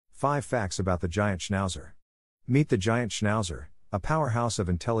5 Facts about the Giant Schnauzer. Meet the Giant Schnauzer, a powerhouse of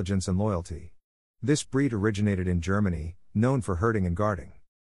intelligence and loyalty. This breed originated in Germany, known for herding and guarding.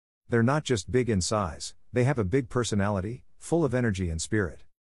 They're not just big in size, they have a big personality, full of energy and spirit.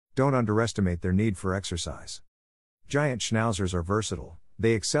 Don't underestimate their need for exercise. Giant Schnauzers are versatile,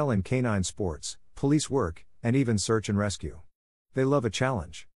 they excel in canine sports, police work, and even search and rescue. They love a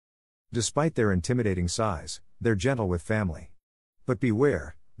challenge. Despite their intimidating size, they're gentle with family. But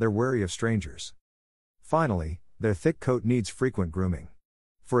beware, they're wary of strangers. Finally, their thick coat needs frequent grooming.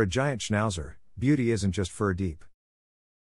 For a Giant Schnauzer, beauty isn't just fur deep.